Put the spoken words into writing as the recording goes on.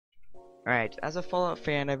Alright, as a Fallout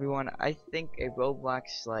fan, everyone, I think a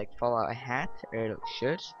Roblox like Fallout hat or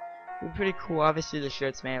shirt would be pretty cool. Obviously, the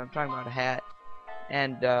shirts, man. I'm talking about a hat,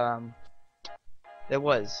 and there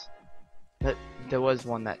was, but there was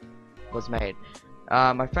one that was made.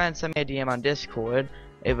 My friend sent me a DM on Discord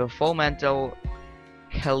of a Full Metal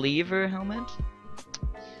Caliver helmet,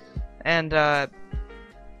 and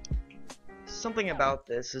something about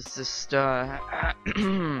this is just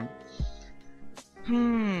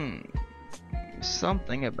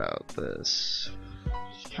something about this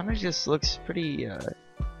kind of just looks pretty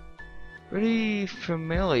pretty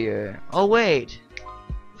familiar. Oh wait,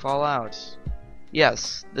 Fallout.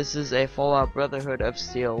 Yes, this is a Fallout Brotherhood of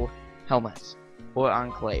Steel helmet, or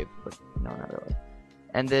Enclave, but no, not really.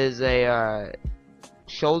 And there's a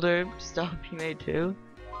shoulder stuff he made too,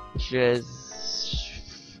 which is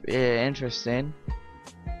interesting.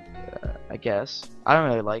 I guess I don't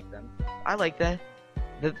really like them. I like that.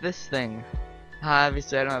 This thing.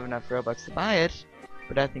 Obviously, I don't have enough Robux to buy it,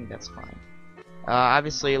 but I think that's fine.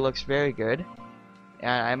 Obviously, it looks very good, and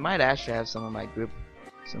I might actually have some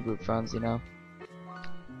group friends, you know.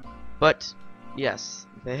 But yes,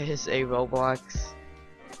 there is a Roblox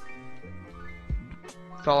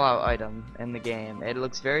Fallout item in the game. It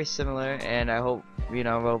looks very similar, and I hope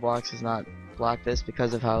Roblox does not block this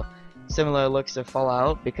because of how similar it looks to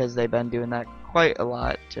Fallout, because they've been doing that quite a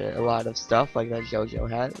lot to a lot of stuff, like that JoJo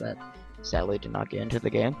hat that sadly did not get into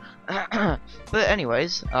the game. But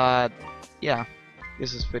anyways, yeah,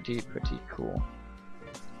 this is pretty cool.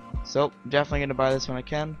 So definitely gonna buy this when I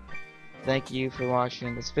can. Thank you for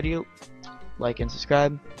watching this video. Like and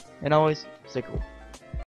subscribe, and always stay cool.